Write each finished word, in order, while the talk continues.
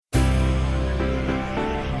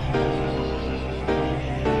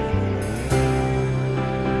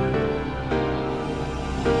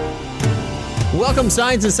Welcome,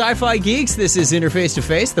 science and sci-fi geeks. This is Interface to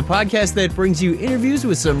Face, the podcast that brings you interviews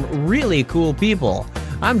with some really cool people.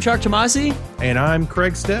 I'm Chuck Tomasi. And I'm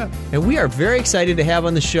Craig Stepp. And we are very excited to have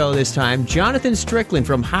on the show this time Jonathan Strickland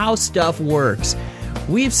from How Stuff Works.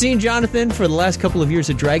 We've seen Jonathan for the last couple of years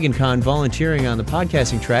at DragonCon volunteering on the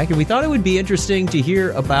podcasting track, and we thought it would be interesting to hear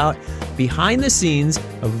about behind the scenes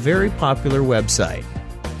of a very popular website.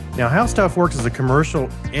 Now, How Stuff Works is a commercial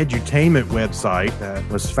edutainment website that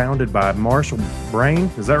was founded by Marshall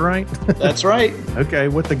Brain. Is that right? That's right. Okay,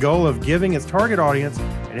 with the goal of giving its target audience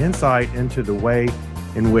an insight into the way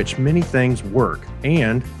in which many things work.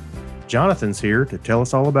 And Jonathan's here to tell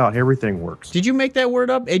us all about how everything works. Did you make that word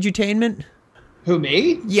up, edutainment? Who,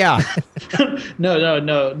 me? Yeah.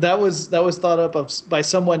 No. That was thought up by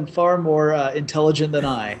someone far more intelligent than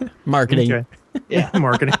I. Marketing. Okay. Yeah.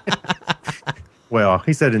 Marketing. Well,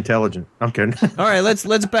 he said intelligent. I'm kidding. All right,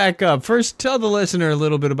 let's back up. First, tell the listener a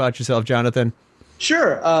little bit about yourself, Jonathan.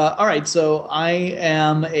 Sure. All right. So I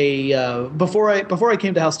am before I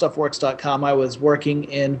came to HowStuffWorks.com, I was working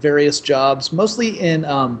in various jobs, mostly in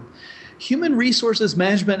human resources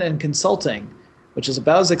management and consulting, which is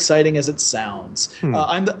about as exciting as it sounds.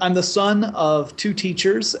 I'm the son of two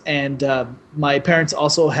teachers, and my parents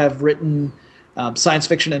also have written science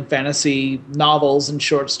fiction and fantasy novels and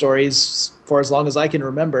short stories for as long as I can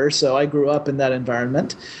remember. So I grew up in that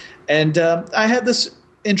environment, and I had this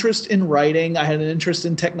interest in writing. I had an interest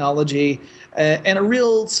in technology and a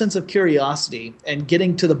real sense of curiosity and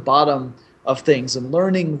getting to the bottom of things and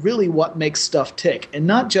learning really what makes stuff tick, and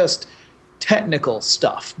not just technical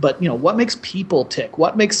stuff, but what makes people tick,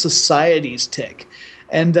 what makes societies tick.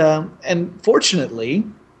 And fortunately,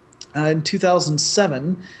 in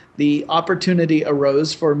 2007, the opportunity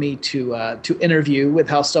arose for me to interview with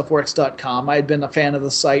HowStuffWorks.com. I had been a fan of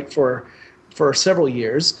the site for several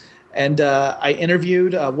years, and I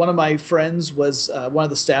interviewed. One of my friends was one of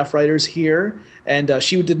the staff writers here, and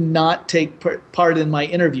she did not take part in my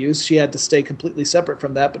interviews. She had to stay completely separate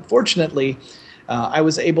from that. But fortunately, I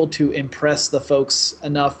was able to impress the folks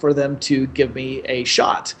enough for them to give me a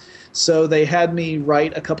shot. So they had me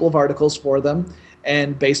write a couple of articles for them.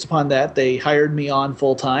 And based upon that, they hired me on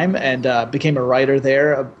full time and became a writer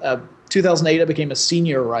there. 2008, I became a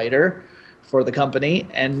senior writer for the company,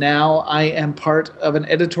 and now I am part of an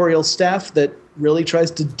editorial staff that really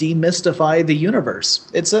tries to demystify the universe.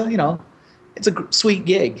 It's a sweet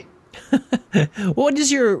gig. What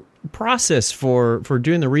is your process for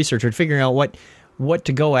doing the research and figuring out what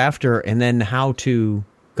to go after and then how to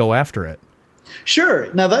go after it?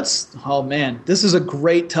 Sure. Now this is a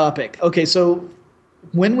great topic. Okay, so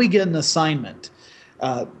when we get an assignment,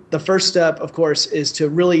 the first step, of course, is to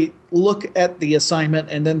really look at the assignment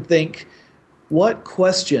and then think, what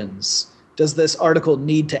questions does this article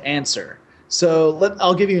need to answer? So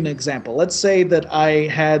I'll give you an example. Let's say that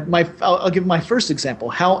I'll give my first example,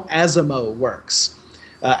 how Asimo works.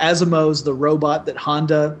 Asimo is the robot that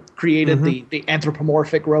Honda created, the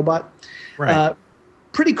anthropomorphic robot. Right.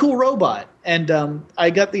 Pretty cool robot. And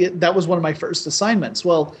that was one of my first assignments.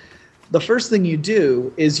 Well, the first thing you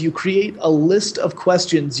do is you create a list of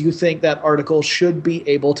questions you think that article should be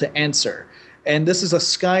able to answer. And this is a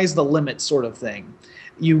sky's the limit sort of thing.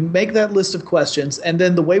 You make that list of questions, and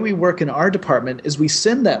then the way we work in our department is we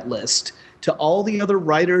send that list to all the other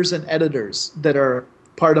writers and editors that are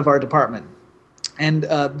part of our department. And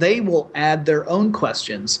they will add their own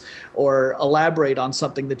questions or elaborate on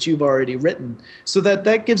something that you've already written, so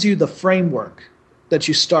that gives you the framework that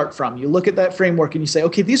you start from. You look at that framework and you say,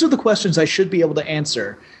 okay, these are the questions I should be able to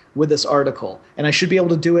answer with this article, and I should be able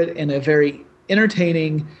to do it in a very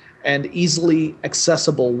entertaining and easily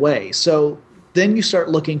accessible way. So then you start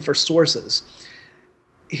looking for sources.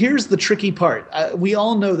 Here's the tricky part. We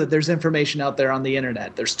all know that there's information out there on the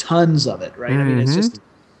internet. There's tons of it, right? I mean, it's just...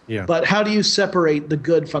 Yeah. But how do you separate the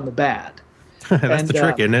good from the bad? That's the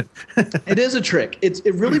trick, isn't it? It is a trick. It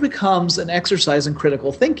really becomes an exercise in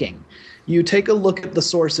critical thinking. You take a look at the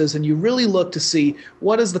sources and you really look to see,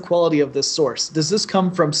 what is the quality of this source? Does this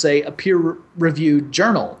come from, say, a peer-reviewed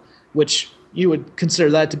journal, which you would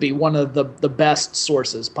consider that to be one of the best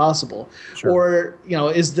sources possible? Sure. Or,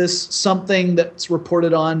 is this something that's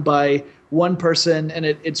reported on by one person and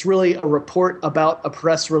it's really a report about a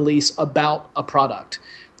press release about a product?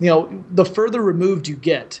 The further removed you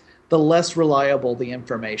get, the less reliable the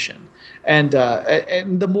information. And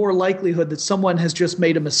the more likelihood that someone has just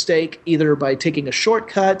made a mistake, either by taking a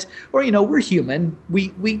shortcut or, we're human.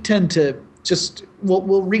 We tend to just,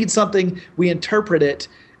 we'll read something, we interpret it,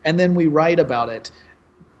 and then we write about it.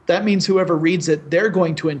 that means whoever reads it, they're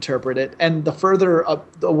going to interpret it. And the further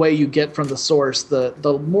away you get from the source,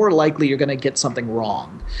 the more likely you're going to get something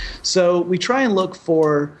wrong. So we try and look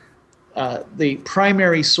for the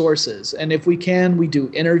primary sources. And if we can, we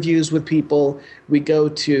do interviews with people. We go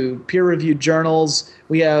to peer-reviewed journals.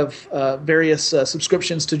 We have various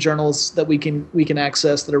subscriptions to journals that we can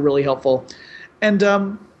access that are really helpful. And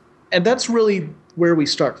that's really where we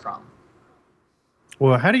start from.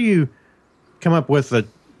 Well, how do you come up with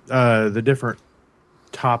the different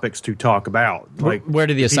topics to talk about? Like, where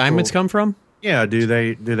do the assignments come from? Yeah, do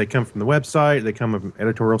they come from the website? Do they come from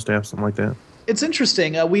editorial staff, something like that? It's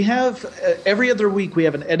interesting. We have every other week we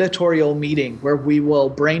have an editorial meeting where we will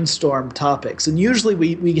brainstorm topics, and usually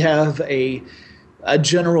we have a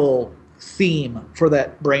general theme for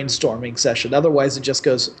that brainstorming session. Otherwise, it just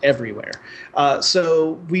goes everywhere.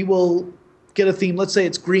 So we will get a theme. Let's say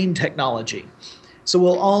it's green technology. So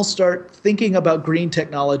we'll all start thinking about green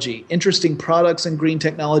technology, interesting products in green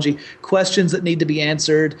technology, questions that need to be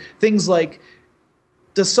answered, things like,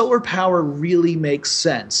 does solar power really make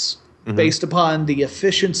sense based upon the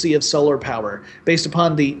efficiency of solar power, based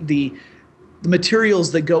upon the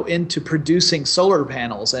materials that go into producing solar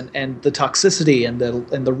panels and the toxicity and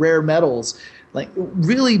the rare metals, like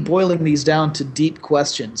really boiling these down to deep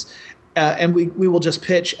questions. And we will just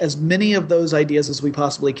pitch as many of those ideas as we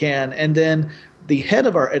possibly can. And then the head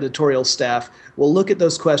of our editorial staff will look at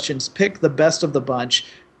those questions, pick the best of the bunch,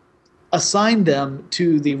 assign them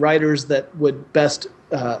to the writers that would best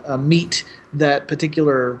meet that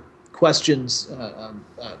particular question's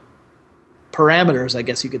parameters, I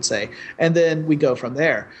guess you could say. And then we go from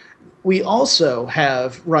there. We also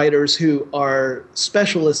have writers who are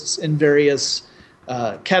specialists in various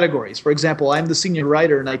categories. For example, I'm the senior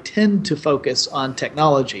writer, and I tend to focus on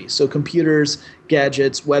technology, so computers,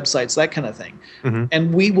 gadgets, websites, that kind of thing. Mm-hmm.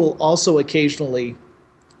 And we will also occasionally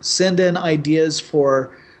send in ideas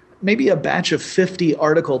for maybe a batch of 50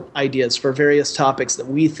 article ideas for various topics that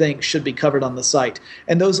we think should be covered on the site,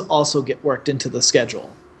 and those also get worked into the schedule.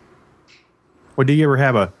 Well, do you ever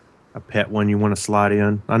have a pet one you want to slide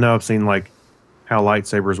in? I know I've seen like how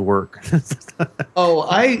lightsabers work.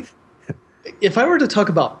 If I were to talk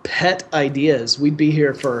about pet ideas, we'd be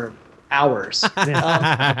here for hours.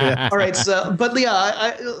 All right. So, but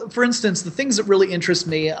yeah, for instance, the things that really interest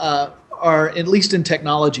me are, at least in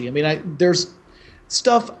technology. I mean, there's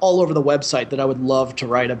stuff all over the website that I would love to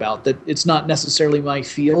write about that it's not necessarily my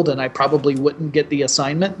field, and I probably wouldn't get the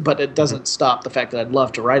assignment, but it doesn't stop the fact that I'd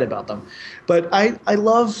love to write about them. But I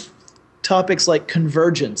love topics like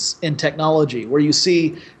convergence in technology, where you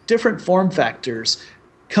see different form factors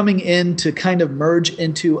coming in to kind of merge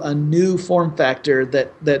into a new form factor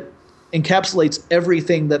that encapsulates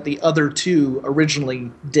everything that the other two originally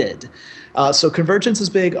did. So convergence is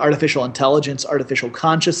big, artificial intelligence, artificial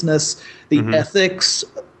consciousness, the ethics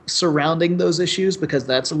surrounding those issues, because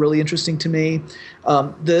that's really interesting to me.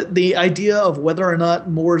 The idea of whether or not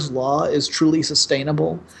Moore's Law is truly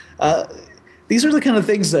sustainable. These are the kind of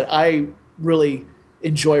things that I really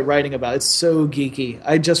enjoy writing about. It's so geeky.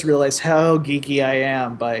 I just realized how geeky I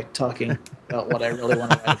am by talking about what I really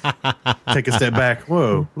want to write. Take a step back.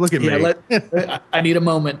 Whoa, look at me. I need a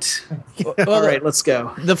moment. All right, let's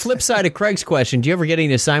go. The flip side of Craig's question, do you ever get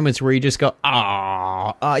any assignments where you just go,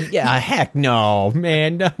 yeah, heck no,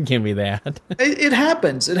 man, don't give me that? It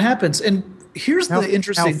happens. It happens. And here's the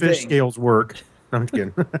interesting thing. How fish scales work. I'm just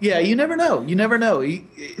kidding. Yeah, you never know. You never know.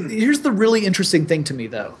 Here's the really interesting thing to me,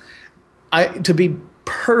 though. To be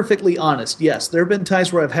perfectly honest, yes, there have been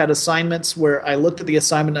times where I've had assignments where I looked at the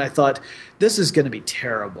assignment and I thought, this is going to be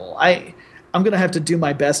terrible. I'm going to have to do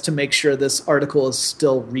my best to make sure this article is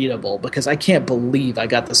still readable, because I can't believe I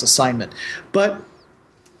got this assignment. But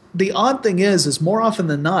the odd thing is more often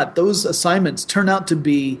than not, those assignments turn out to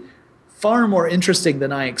be far more interesting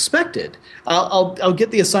than I expected. I'll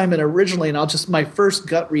get the assignment originally, and my first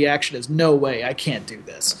gut reaction is, no way, I can't do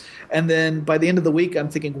this. And then by the end of the week, I'm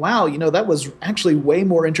thinking, wow, that was actually way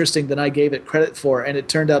more interesting than I gave it credit for, and it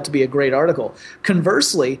turned out to be a great article.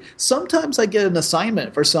 Conversely, sometimes I get an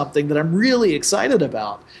assignment for something that I'm really excited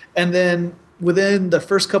about, and then within the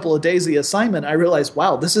first couple of days of the assignment, I realize,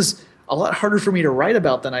 wow, this is a lot harder for me to write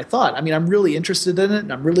about than I thought. I mean, I'm really interested in it,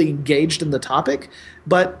 and I'm really engaged in the topic,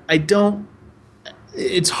 but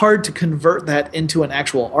it's hard to convert that into an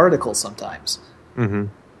actual article sometimes. Mm-hmm.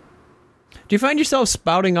 Do you find yourself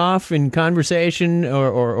spouting off in conversation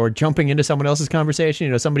or jumping into someone else's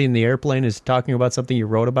conversation? Somebody in the airplane is talking about something you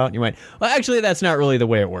wrote about, and you went, well, actually, that's not really the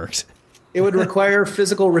way it works. It would require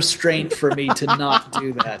physical restraint for me to not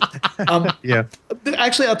do that. Yeah.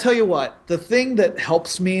 Actually, I'll tell you what. The thing that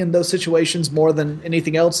helps me in those situations more than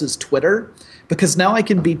anything else is Twitter, because now I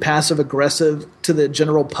can be passive-aggressive to the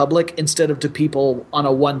general public instead of to people on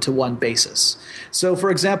a one-to-one basis. So, for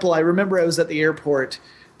example, I remember I was at the airport.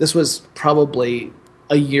 This was probably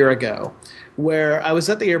a year ago, where I was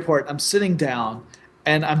at the airport. I'm sitting down,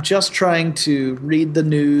 and I'm just trying to read the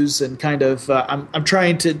news and kind of I'm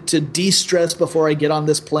trying to de-stress before I get on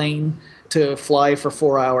this plane to fly for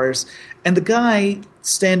 4 hours. And the guy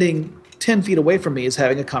standing 10 feet away from me is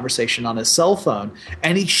having a conversation on his cell phone,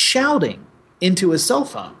 and he's shouting into his cell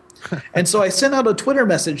phone. And so I sent out a Twitter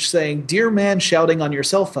message saying, "Dear man shouting on your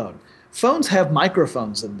cell phone, phones have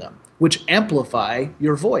microphones in them, which amplify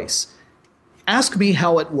your voice. Ask me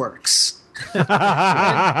how it works."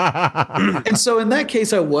 And so in that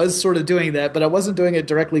case, I was sort of doing that, but I wasn't doing it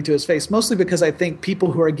directly to his face, mostly because I think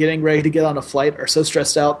people who are getting ready to get on a flight are so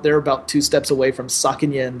stressed out, they're about 2 steps away from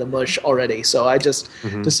socking you in the mush already. So I just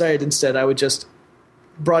decided instead I would just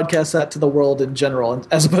broadcast that to the world in general,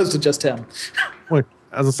 as opposed to just him. Well,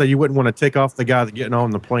 as I say, you wouldn't want to tick off the guy that's getting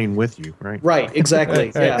on the plane with you, right? Right,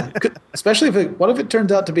 exactly. Yeah. Especially what if it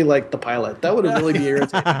turned out to be like the pilot? That would really be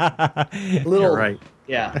irritating. You're right.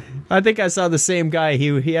 Yeah. I think I saw the same guy.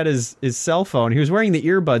 He had his cell phone. He was wearing the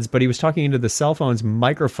earbuds, but he was talking into the cell phone's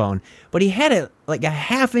microphone. But he had it like a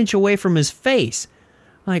half inch away from his face.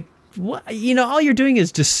 Like, what? You know, all you're doing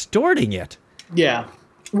is distorting it. Yeah.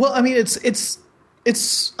 Well, I mean, it's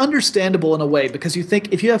understandable in a way, because you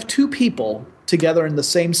think if you have 2 people together in the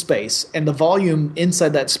same space and the volume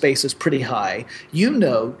inside that space is pretty high, you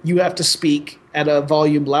know you have to speak at a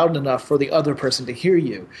volume loud enough for the other person to hear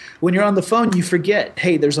you. When you're on the phone, you forget,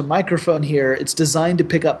 hey, there's a microphone here. It's designed to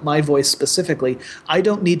pick up my voice specifically. I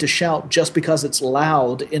don't need to shout just because it's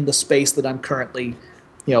loud in the space that I'm currently,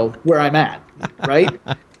 where I'm at, right?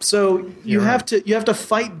 So you have to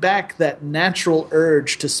fight back that natural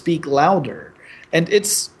urge to speak louder. And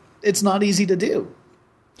it's not easy to do.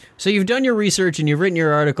 So you've done your research and you've written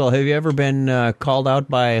your article. Have you ever been called out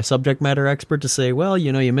by a subject matter expert to say, well,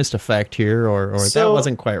 you missed a fact here, or that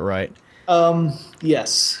wasn't quite right?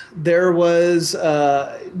 Yes. There was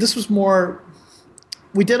this was more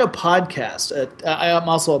 – we did a podcast. I'm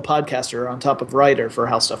also a podcaster on top of writer for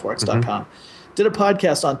HowStuffWorks.com. Did a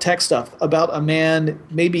podcast on tech stuff about a man,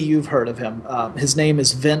 maybe you've heard of him. His name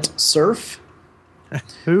is Vint Cerf.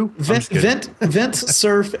 Who? Vint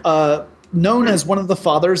Cerf, known as one of the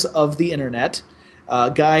fathers of the internet, a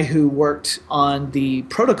guy who worked on the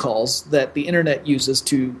protocols that the internet uses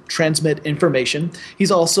to transmit information. He's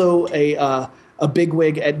also a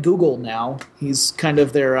bigwig at Google now. He's kind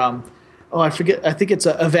of their I forget. I think it's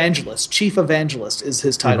an evangelist. Chief evangelist is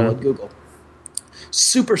his title at Google.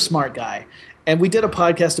 Super smart guy. And we did a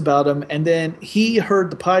podcast about him, and then he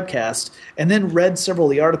heard the podcast and then read several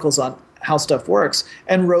of the articles on How Stuff Works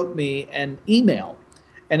and wrote me an email.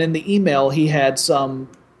 And in the email, he had some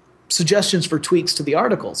suggestions for tweaks to the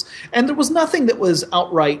articles. And there was nothing that was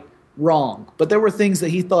outright wrong, but there were things that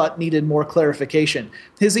he thought needed more clarification.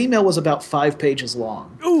 His email was about 5 pages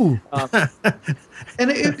long. Ooh. And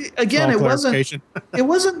it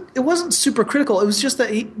wasn't super critical. It was just that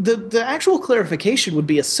the actual clarification would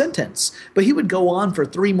be a sentence, but he would go on for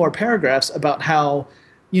 3 more paragraphs about how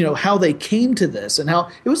they came to this, and how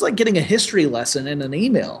it was like getting a history lesson in an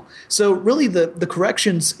email. So really the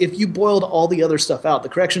corrections, if you boiled all the other stuff out, the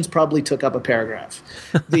corrections probably took up a paragraph.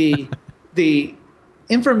 The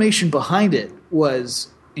information behind it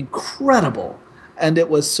was incredible, and it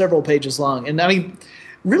was several pages long. And I mean,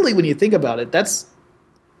 really, when you think about it, that's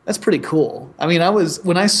pretty cool. I mean,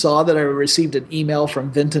 when I saw that I received an email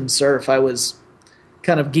from Vint Cerf, I was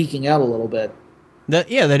kind of geeking out a little bit. That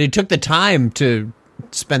he took the time to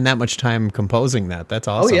spend that much time composing that. That's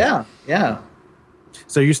awesome. Oh yeah.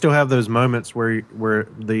 So you still have those moments where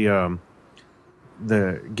the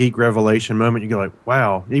geek revelation moment, you go like,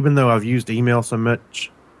 wow, even though I've used email so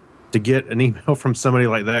much, to get an email from somebody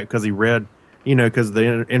like that because he read, because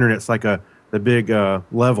the internet's like the big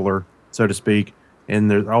leveler, so to speak,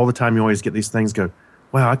 and all the time you always get these things go,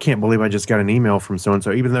 wow, I can't believe I just got an email from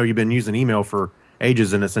so-and-so, even though you've been using email for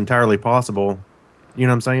ages and it's entirely possible. You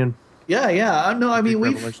know what I'm saying? Yeah. No, I mean,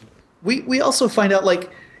 we also find out,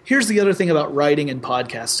 like, here's the other thing about writing and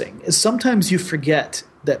podcasting is sometimes you forget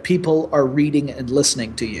that people are reading and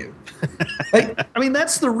listening to you. I mean,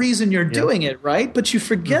 that's the reason you're doing it, right? But you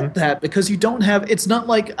forget that because you don't have – it's not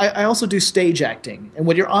like – I also do stage acting. And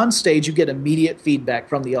when you're on stage, you get immediate feedback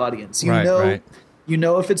from the audience. You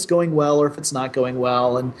know if it's going well or if it's not going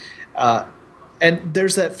well. And And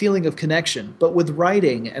there's that feeling of connection. But with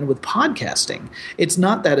writing and with podcasting, it's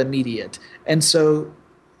not that immediate. And so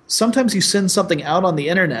sometimes you send something out on the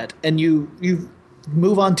internet and you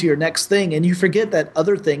move on to your next thing, and you forget that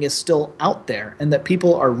other thing is still out there and that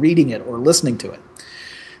people are reading it or listening to it.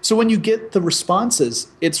 So when you get the responses,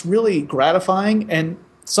 it's really gratifying and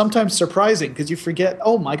sometimes surprising, because you forget,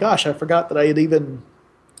 oh my gosh, I forgot that I had even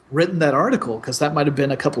written that article, because that might have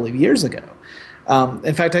been a couple of years ago.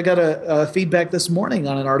 In fact, I got a feedback this morning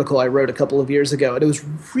on an article I wrote a couple of years ago, and it was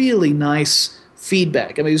really nice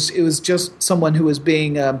feedback. I mean, it was just someone who was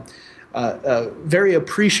being very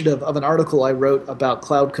appreciative of an article I wrote about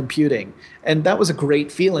cloud computing, and that was a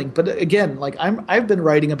great feeling. But again, like I've been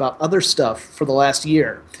writing about other stuff for the last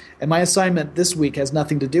year, and my assignment this week has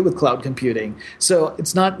nothing to do with cloud computing, so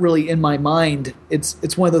it's not really in my mind.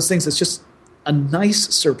 It's one of those things that's just a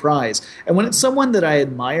nice surprise, and when it's someone that I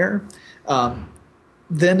admire,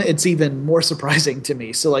 then it's even more surprising to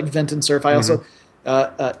me. So like Venton Cerf, I also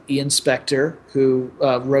Ian Spector, who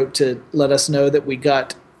wrote to let us know that we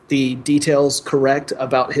got the details correct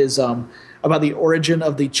about his about the origin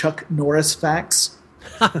of the Chuck Norris facts.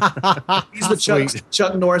 He's the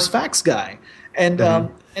Chuck Norris facts guy, and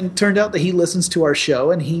and turned out that he listens to our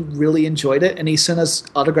show and he really enjoyed it, and he sent us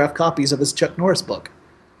autographed copies of his Chuck Norris book.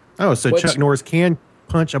 Oh, so Chuck Norris can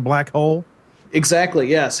punch a black hole? Exactly.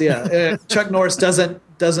 Yes. Yeah. Chuck Norris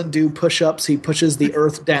doesn't do push-ups. He pushes the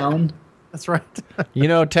earth down. That's right.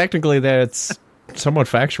 Technically, that's somewhat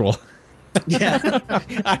factual. Yeah.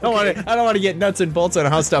 I don't want to get nuts and bolts on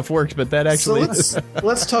how stuff works, but that actually. So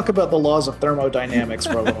let's talk about the laws of thermodynamics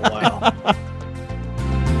for a little while.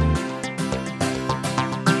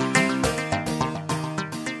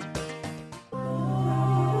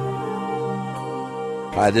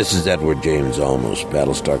 Hi, this is Edward James Olmos,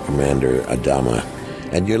 Battlestar Commander Adama,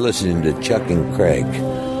 and you're listening to Chuck and Craig.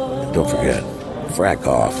 Don't forget, frack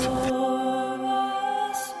off.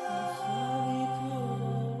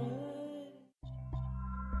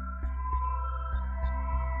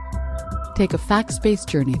 Take a facts-based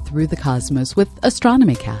journey through the cosmos with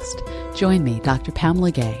Astronomy Cast. Join me, Dr.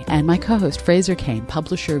 Pamela Gay, and my co-host Fraser Kane,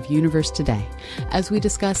 publisher of Universe Today, as we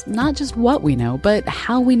discuss not just what we know, but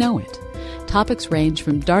how we know it. Topics range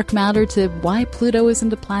from dark matter to why Pluto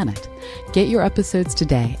isn't a planet. Get your episodes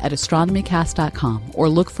today at astronomycast.com or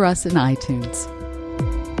look for us in iTunes.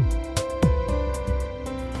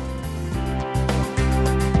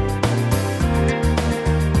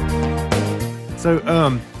 So,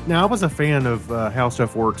 now I was a fan of How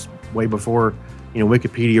Stuff Works way before,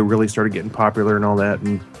 Wikipedia really started getting popular and all that,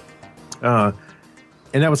 and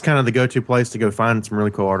that was kind of the go-to place to go find some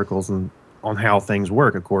really cool articles on how things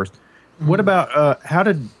work, of course. Mm-hmm. What about how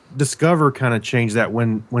did Discover kind of change that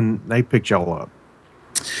when they picked y'all up?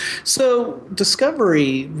 So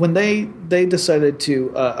Discovery, when they decided to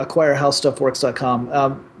acquire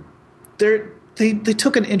HowStuffWorks.com, they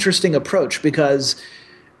took an interesting approach, because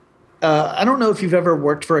I don't know if you've ever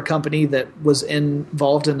worked for a company that was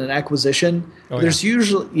involved in an acquisition. There's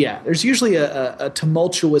usually a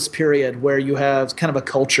tumultuous period where you have kind of a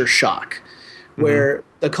culture shock, where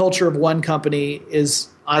the culture of one company is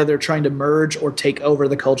either trying to merge or take over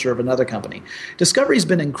the culture of another company. Discovery's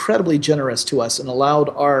been incredibly generous to us and allowed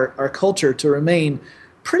our culture to remain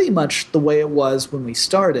pretty much the way it was when we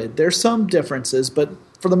started. There's some differences, but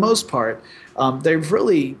for the most part, they've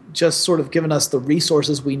really just sort of given us the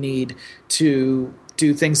resources we need to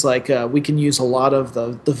do things like we can use a lot of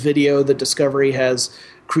the video that Discovery has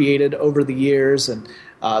created over the years, and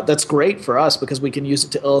that's great for us because we can use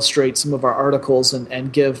it to illustrate some of our articles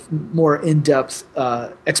and give more in-depth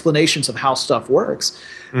explanations of how stuff works.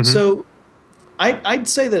 Mm-hmm. So I'd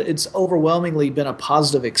say that it's overwhelmingly been a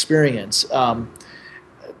positive experience.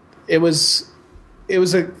 It was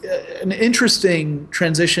an interesting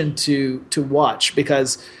transition to watch,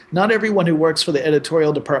 because not everyone who works for the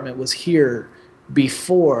editorial department was here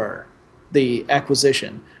before the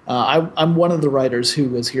acquisition. I'm one of the writers who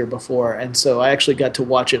was here before, and so I actually got to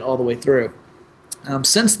watch it all the way through.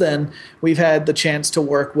 Since then, we've had the chance to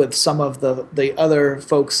work with some of the other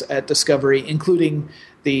folks at Discovery, including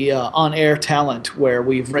the on-air talent, where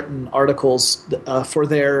we've written articles for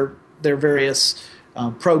their various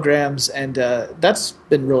programs, and that's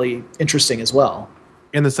been really interesting as well.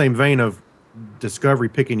 In the same vein of Discovery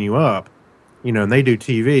picking you up, and they do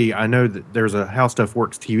TV, I know that there's a How Stuff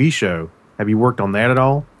Works TV show. Have you worked on that at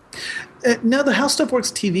all? No, the How Stuff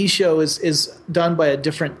Works TV show is done by a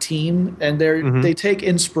different team, and they take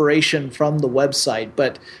inspiration from the website.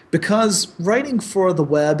 But because writing for the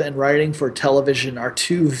web and writing for television are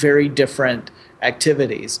two very different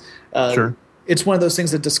activities, sure. it's one of those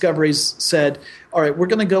things that Discovery's said, all right, we're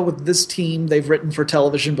going to go with this team. They've written for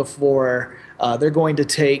television before. They're going to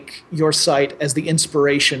take your site as the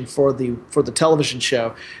inspiration for the television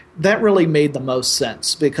show. That really made the most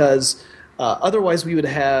sense because otherwise we would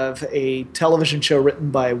have a television show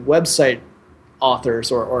written by website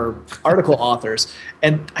authors or article authors.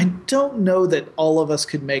 And I don't know that all of us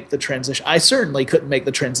could make the transition. I certainly couldn't make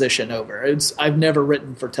the transition over. I've never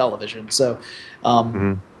written for television. So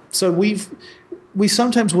so we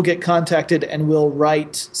sometimes will get contacted and we'll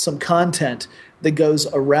write some content that goes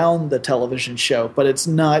around the television show, but it's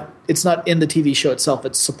not in the TV show itself.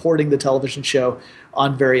 It's supporting the television show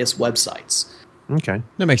on various websites. Okay.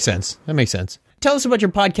 That makes sense. Tell us about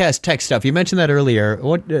your podcast tech stuff. You mentioned that earlier. A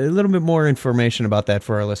little bit more information about that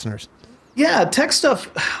for our listeners. Yeah, tech stuff,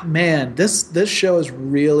 man, this show has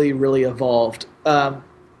really, really evolved.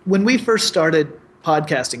 When we first started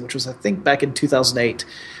podcasting, which was, I think, back in 2008,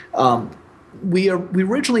 we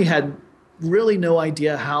originally had really no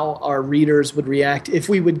idea how our readers would react, if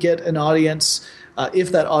we would get an audience,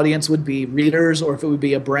 if that audience would be readers or if it would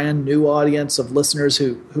be a brand new audience of listeners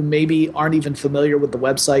who maybe aren't even familiar with the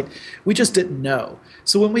website. We just didn't know.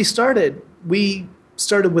 So when we started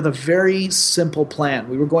with a very simple plan.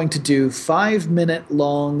 We were going to do 5-minute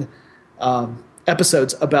long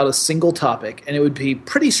episodes about a single topic, and it would be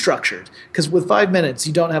pretty structured because with 5 minutes,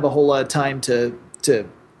 you don't have a whole lot of time to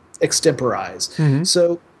extemporize. Mm-hmm.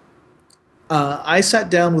 So I sat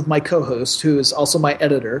down with my co-host, who is also my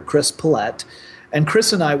editor, Chris Paulette, and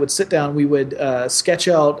Chris and I would sit down. We would sketch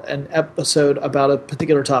out an episode about a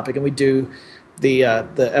particular topic, and we'd do the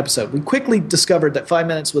episode. We quickly discovered that 5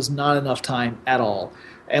 minutes was not enough time at all,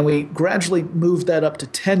 and we gradually moved that up to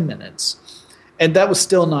 10 minutes, and that was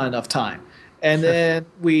still not enough time. And then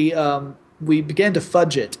we began to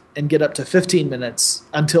fudge it and get up to 15 minutes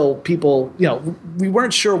until people, we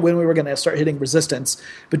weren't sure when we were going to start hitting resistance.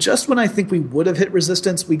 But just when I think we would have hit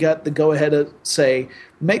resistance, we got the go-ahead to say,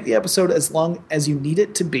 make the episode as long as you need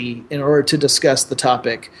it to be in order to discuss the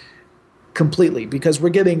topic completely. Because we're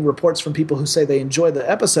getting reports from people who say they enjoy the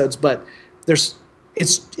episodes, but it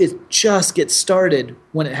just gets started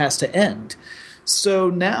when it has to end. So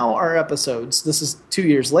now our episodes, this is 2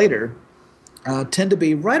 years later, tend to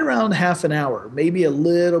be right around half an hour, maybe a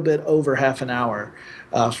little bit over half an hour.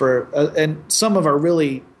 And some of our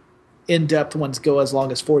really in-depth ones go as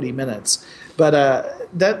long as 40 minutes. But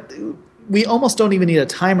that we almost don't even need a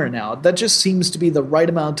timer now. That just seems to be the right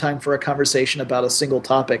amount of time for a conversation about a single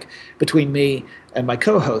topic between me and my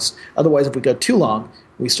co-host. Otherwise, if we go too long,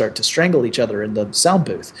 we start to strangle each other in the sound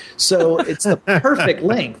booth. So it's the perfect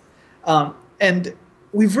length. And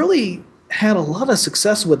we've really had a lot of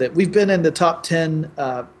success with it. We've been in the top 10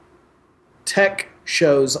 tech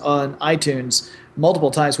shows on iTunes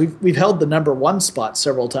multiple times. We've held the number 1 spot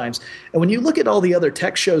several times. And when you look at all the other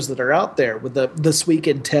tech shows that are out there, with the This Week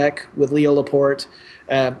in Tech with Leo Laporte,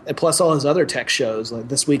 and plus all his other tech shows like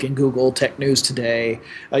This Week in Google, Tech News Today,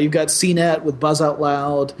 you've got CNET with Buzz Out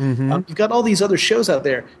Loud. Mm-hmm. You've got all these other shows out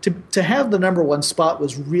there. To have the number 1 spot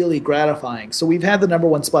was really gratifying. So we've had the number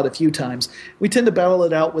 1 spot a few times. We tend to battle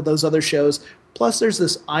it out with those other shows. Plus there's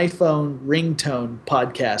this iPhone ringtone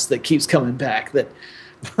podcast that keeps coming back that,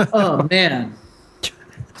 oh man,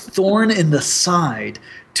 thorn in the side.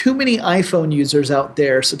 Too many iPhone users out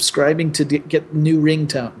there subscribing to get new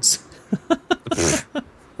ringtones.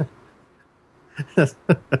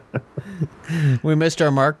 We missed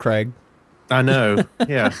our mark, Craig. I know.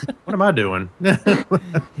 Yeah. What am I doing?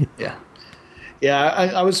 Yeah.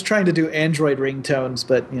 I was trying to do Android ringtones,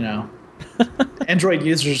 but Android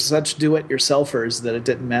users are such do-it-yourselfers that it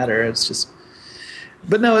didn't matter. It's just.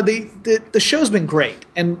 But no, the show's been great,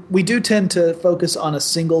 and we do tend to focus on a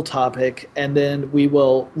single topic, and then we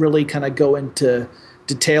will really kind of go into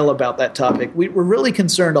detail about that topic. We're really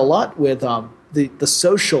concerned a lot with the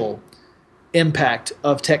social impact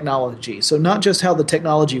of technology. So not just how the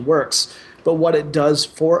technology works, but what it does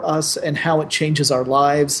for us and how it changes our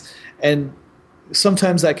lives. And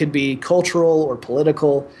sometimes that could be cultural or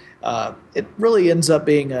political. It really ends up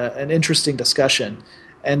being an interesting discussion.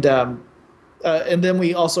 And then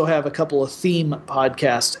we also have a couple of theme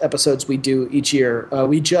podcast episodes we do each year.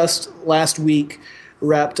 We just last week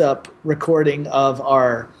wrapped up recording of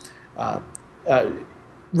our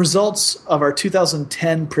results of our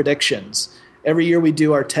 2010 predictions. Every year we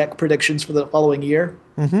do our tech predictions for the following year.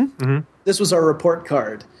 Mm-hmm. Mm-hmm. This was our report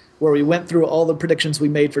card where we went through all the predictions we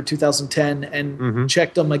made for 2010 and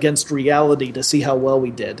checked them against reality to see how well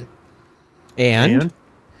we did. And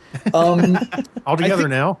All together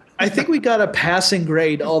now? I think we got a passing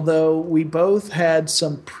grade, although we both had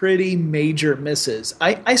some pretty major misses.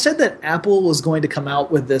 I said that Apple was going to come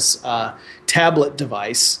out with this tablet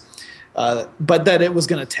device, but that it was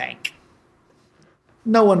going to tank.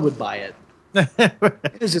 No one would buy it.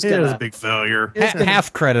 It was a big failure.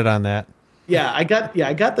 Half credit on that. Yeah, I got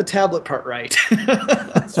the tablet part right.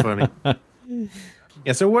 That's funny.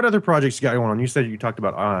 Yeah, so what other projects you got going on? You said you talked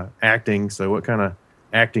about acting, so what kind of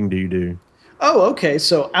acting do you do? Oh, okay.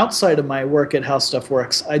 So outside of my work at How Stuff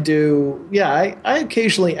Works, I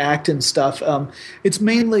occasionally act in stuff. It's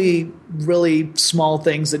mainly really small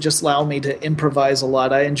things that just allow me to improvise a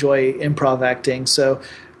lot. I enjoy improv acting. So,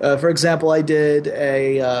 for example, I did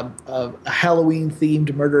a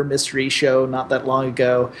Halloween-themed murder mystery show not that long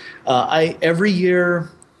ago. Every year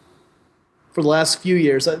for the last few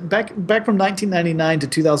years, back from 1999 to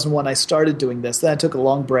 2001, I started doing this. Then I took a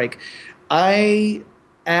long break. I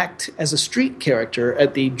act as a street character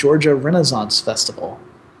at the Georgia Renaissance Festival.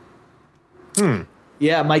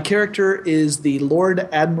 Yeah, my character is the Lord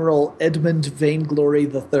Admiral Edmund Vainglory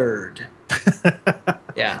III.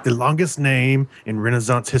 Yeah, the longest name in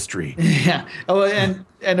Renaissance history. Yeah. Oh,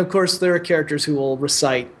 and of course there are characters who will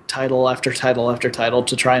recite title after title after title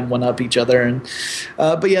to try and one up each other. And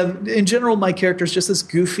but yeah, in general, my character is just this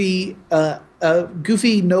goofy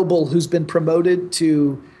noble who's been promoted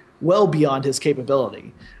to well beyond his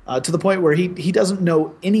capability, to the point where he doesn't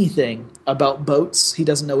know anything about boats. He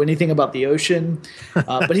doesn't know anything about the ocean,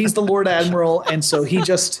 but he's the Lord Admiral, and so he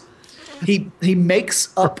just he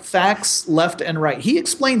makes up facts left and right. He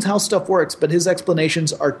explains how stuff works, but his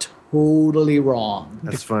explanations are totally wrong.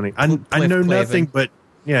 That's funny. I know nothing, but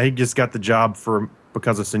yeah, he just got the job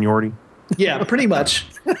because of seniority. Yeah, pretty much.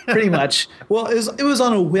 Pretty much. Well, it was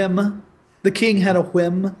on a whim. The king had a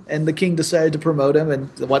whim, and the king decided to promote him, and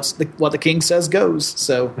what the king says goes.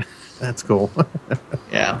 So that's cool.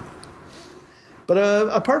 Yeah. But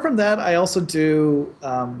apart from that, I also do,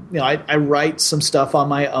 I write some stuff on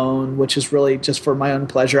my own, which is really just for my own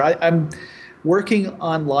pleasure. I'm working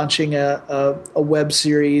on launching a web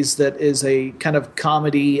series that is a kind of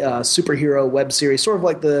comedy superhero web series, sort of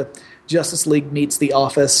like the Justice League meets The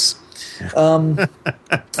Office.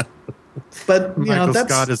 But Michael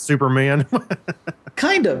Scott is Superman.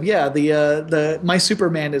 Kind of, yeah. My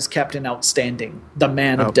Superman is Captain Outstanding, the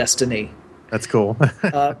Man of Destiny. That's cool.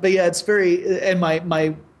 But yeah, it's very, and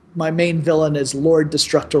my main villain is Lord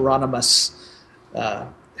Destructoronimus,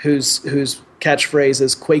 whose catchphrase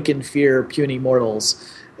is "Quake in fear, puny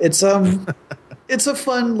mortals." It's a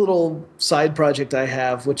fun little side project I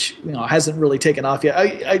have, which hasn't really taken off yet.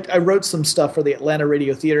 I wrote some stuff for the Atlanta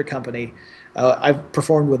Radio Theater Company. I've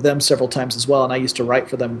performed with them several times as well, and I used to write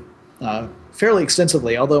for them fairly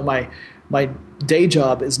extensively. Although my day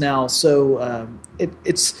job is now so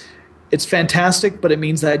it's fantastic, but it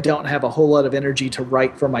means that I don't have a whole lot of energy to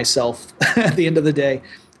write for myself at the end of the day.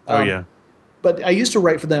 Yeah. But I used to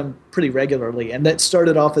write for them pretty regularly, and that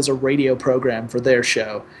started off as a radio program for their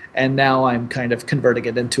show, and now I'm kind of converting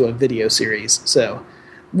it into a video series. So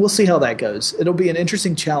we'll see how that goes. It'll be an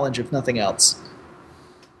interesting challenge, if nothing else.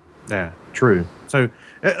 Yeah, true. So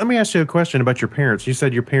let me ask you a question about your parents. You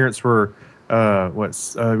said your parents were, would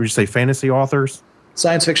you say fantasy authors?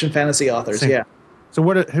 Science fiction fantasy authors, yeah. So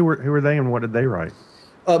who were they, and what did they write?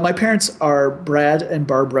 My parents are Brad and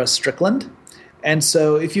Barbara Strickland. And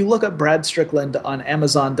so if you look up Brad Strickland on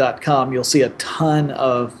Amazon.com, you'll see a ton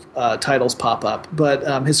of titles pop up.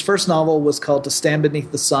 But his first novel was called To Stand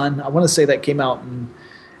Beneath the Sun. I want to say that came out in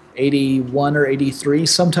 81 or 83,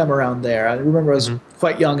 sometime around there. I remember I was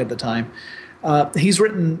quite young at the time. He's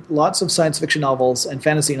written lots of science fiction novels and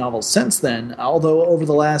fantasy novels since then, although over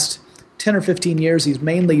the last 10 or 15 years, he's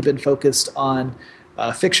mainly been focused on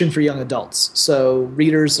fiction for young adults. So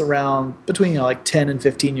readers around between like 10 and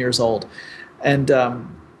 15 years old. And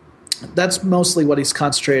that's mostly what he's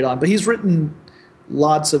concentrated on. But he's written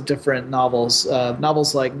lots of different novels.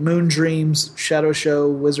 Novels like Moon Dreams, Shadow Show,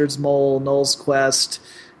 Wizard's Mole, Null's Quest,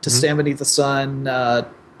 To Stand Beneath the Sun,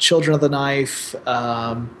 Children of the Knife,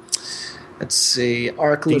 let's see,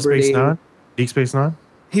 Arc Liberty. Deep Space Nine?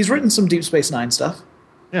 He's written some Deep Space Nine stuff.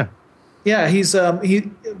 Yeah. Yeah,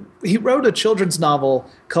 he wrote a children's novel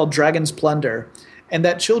called Dragon's Plunder, and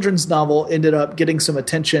that children's novel ended up getting some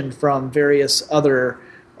attention from various other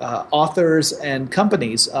authors and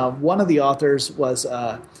companies. One of the authors was,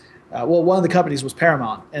 one of the companies was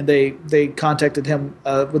Paramount, and they contacted him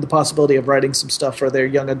with the possibility of writing some stuff for their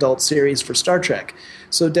young adult series for Star Trek.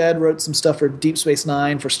 So Dad wrote some stuff for Deep Space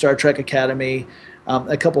Nine, for Star Trek Academy,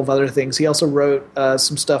 a couple of other things. He also wrote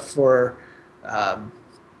some stuff for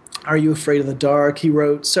Are You Afraid of the Dark? He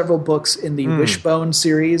wrote several books in the Wishbone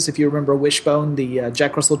series. If you remember Wishbone, the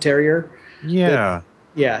Jack Russell Terrier. Yeah.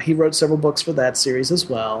 He wrote several books for that series as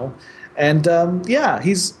well. And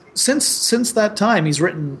he's since that time he's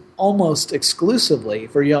written almost exclusively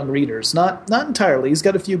for young readers. Not entirely. He's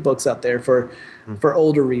got a few books out there for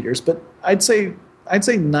older readers, but I'd say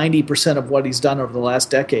 90% of what he's done over the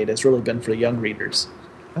last decade has really been for young readers.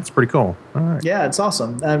 That's pretty cool. All right. Yeah, it's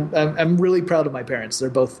awesome. I'm really proud of my parents. They're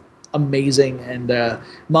both amazing, and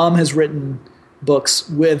Mom has written books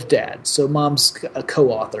with Dad, so Mom's a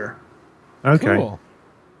co-author. Okay. Cool.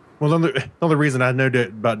 Well, the only reason I know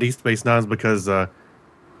about Deep Space Nine is because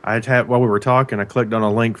while we were talking, I clicked on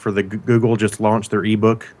a link for the Google just launched their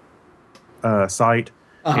ebook site,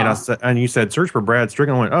 and you said search for Brad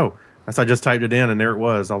Strickland. I went, oh, I just typed it in, and there it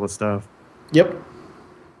was, all the stuff. Yep.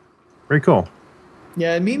 Very cool.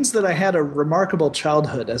 Yeah, it means that I had a remarkable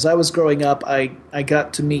childhood. As I was growing up, I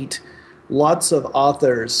got to meet lots of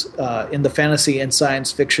authors in the fantasy and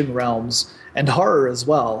science fiction realms, and horror as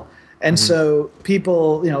well. And so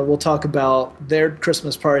people, will talk about their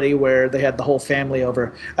Christmas party where they had the whole family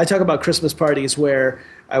over. I talk about Christmas parties where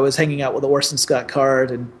I was hanging out with Orson Scott Card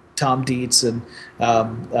and Tom Dietz, and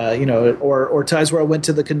or times where I went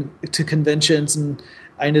to conventions and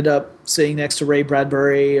I ended up sitting next to Ray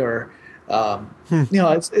Bradbury, or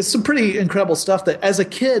it's some pretty incredible stuff that as a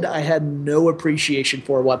kid I had no appreciation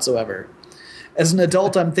for whatsoever. As an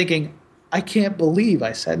adult, I'm thinking, I can't believe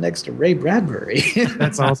I sat next to Ray Bradbury.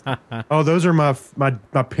 That's awesome. Oh, those are my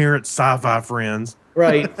parents' sci-fi friends.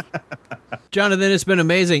 Right. Jonathan, it's been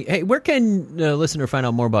amazing. Hey, where can a listener find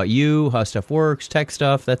out more about you, how stuff works, tech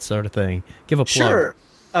stuff, that sort of thing? Give a plug.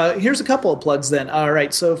 Sure. Here's a couple of plugs then. All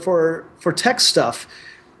right. So for tech stuff,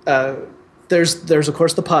 there's of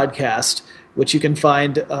course the podcast, which you can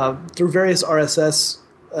find through various RSS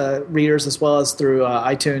readers as well as through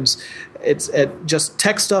iTunes. It's just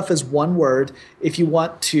Tech Stuff is one word. If you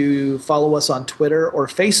want to follow us on Twitter or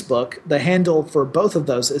Facebook, the handle for both of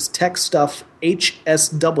those is Tech Stuff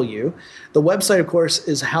HSW. The website, of course,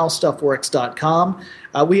 is howstuffworks.com.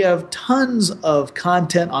 We have tons of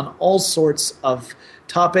content on all sorts of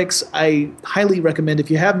topics. I highly recommend,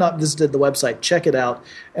 if you have not visited the website, check it out.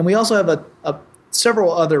 And we also have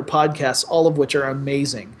several other podcasts, all of which are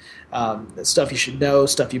amazing. Stuff you should know,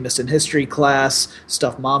 stuff you missed in history class,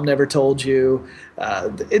 stuff Mom never told you.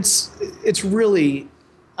 It's really,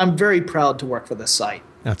 I'm very proud to work for this site.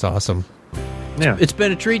 That's awesome. Yeah. It's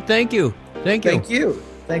been a treat. Thank you. Thank you.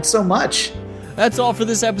 Thanks so much. That's all for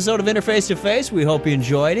this episode of Interface to Face. We hope you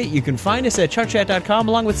enjoyed it. You can find us at chuckchat.com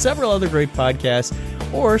along with several other great podcasts,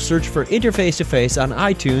 or search for Interface to Face on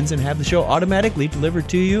iTunes and have the show automatically delivered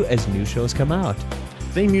to you as new shows come out.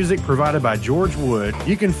 Theme music provided by George Wood.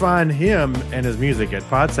 You can find him and his music at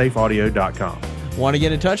podsafeaudio.com. Want to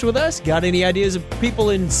get in touch with us? Got any ideas of people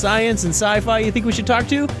in science and sci-fi you think we should talk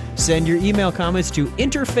to? Send your email comments to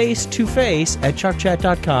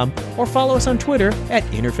interfacetoface@chuckchat.com or follow us on Twitter at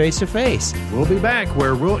Interface to Face. We'll be back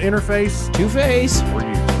where we'll interface To Face. for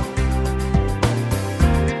you.